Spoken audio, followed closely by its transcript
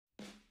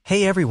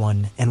Hey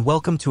everyone, and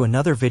welcome to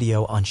another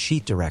video on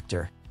Sheet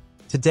Director.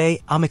 Today,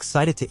 I'm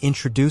excited to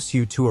introduce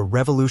you to a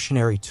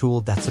revolutionary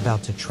tool that's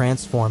about to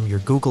transform your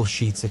Google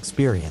Sheets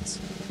experience.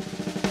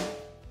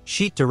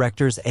 Sheet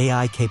Director's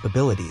AI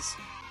capabilities.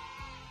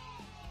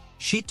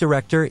 Sheet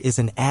Director is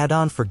an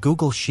add-on for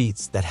Google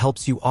Sheets that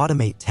helps you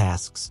automate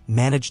tasks,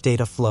 manage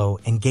data flow,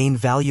 and gain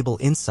valuable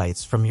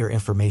insights from your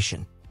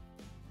information.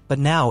 But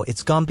now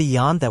it's gone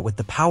beyond that with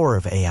the power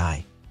of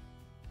AI.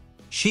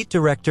 Sheet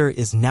Director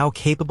is now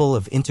capable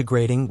of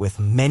integrating with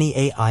many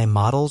AI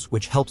models,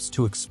 which helps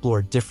to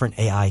explore different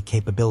AI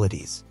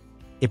capabilities.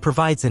 It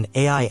provides an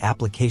AI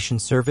application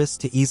service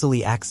to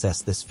easily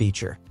access this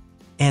feature,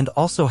 and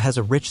also has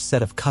a rich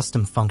set of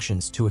custom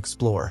functions to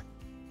explore.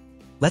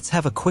 Let's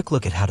have a quick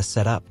look at how to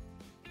set up.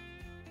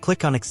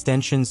 Click on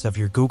Extensions of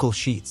your Google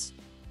Sheets.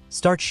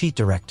 Start Sheet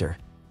Director.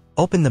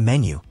 Open the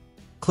menu.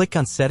 Click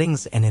on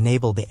Settings and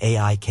enable the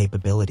AI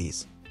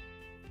capabilities.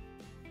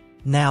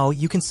 Now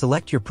you can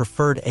select your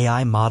preferred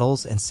AI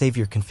models and save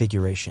your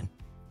configuration.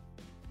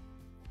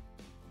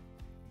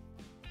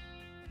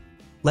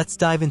 Let's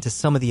dive into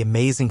some of the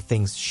amazing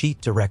things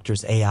Sheet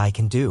Director's AI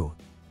can do.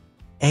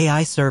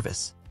 AI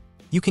Service.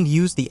 You can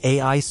use the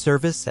AI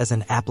service as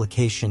an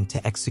application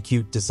to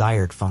execute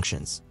desired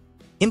functions.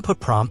 Input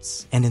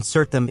prompts and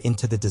insert them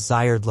into the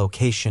desired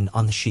location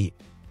on the sheet.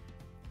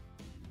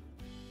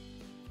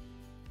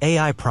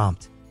 AI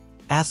Prompt.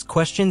 Ask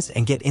questions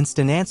and get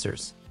instant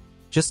answers.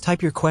 Just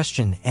type your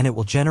question and it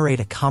will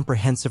generate a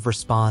comprehensive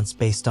response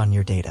based on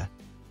your data.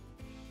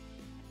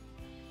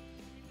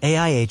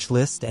 AI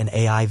HList and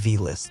AI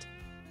VList.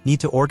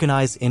 Need to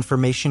organize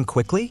information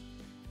quickly?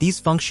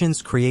 These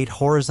functions create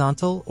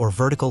horizontal or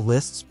vertical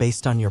lists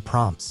based on your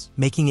prompts,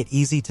 making it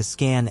easy to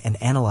scan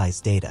and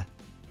analyze data.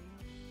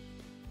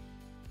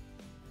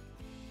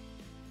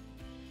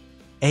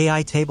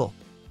 AI Table.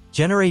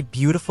 Generate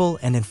beautiful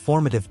and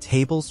informative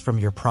tables from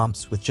your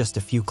prompts with just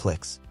a few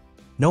clicks.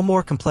 No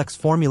more complex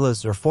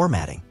formulas or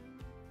formatting.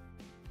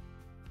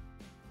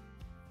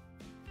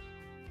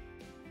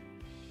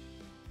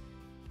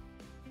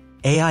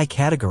 AI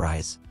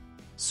Categorise.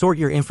 Sort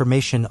your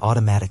information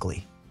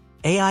automatically.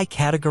 AI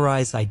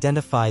Categorise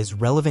identifies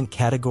relevant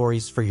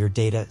categories for your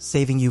data,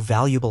 saving you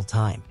valuable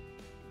time.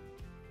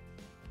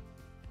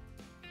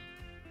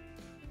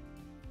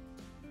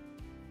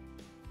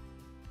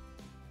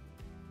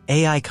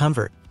 AI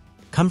Convert.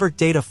 Convert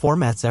data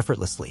formats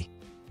effortlessly.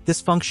 This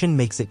function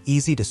makes it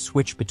easy to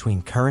switch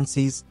between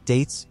currencies,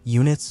 dates,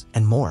 units,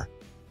 and more.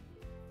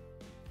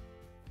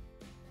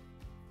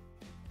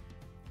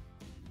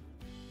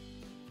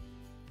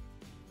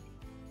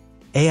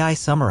 AI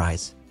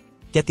Summarize.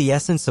 Get the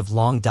essence of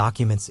long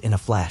documents in a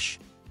flash.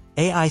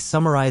 AI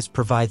Summarize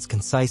provides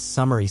concise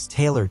summaries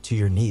tailored to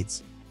your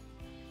needs.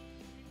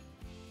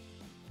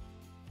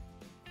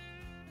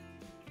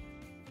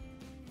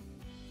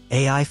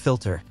 AI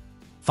Filter.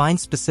 Find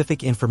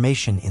specific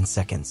information in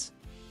seconds.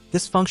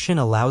 This function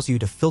allows you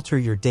to filter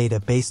your data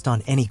based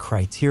on any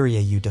criteria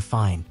you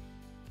define.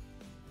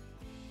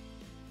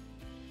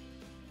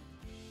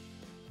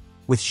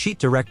 With Sheet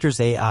Director's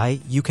AI,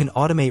 you can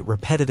automate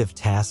repetitive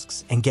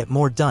tasks and get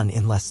more done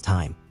in less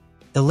time.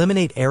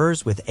 Eliminate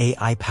errors with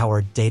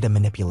AI-powered data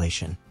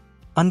manipulation.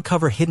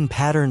 Uncover hidden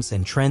patterns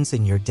and trends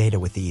in your data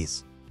with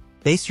ease.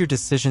 Base your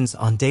decisions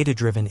on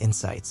data-driven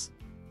insights.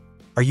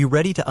 Are you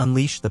ready to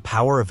unleash the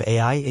power of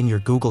AI in your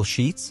Google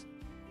Sheets?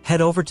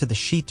 Head over to the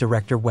Sheet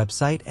Director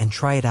website and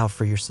try it out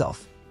for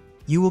yourself.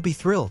 You will be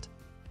thrilled.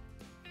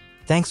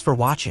 Thanks for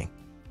watching.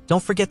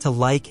 Don't forget to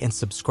like and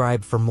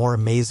subscribe for more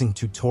amazing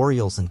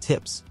tutorials and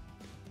tips.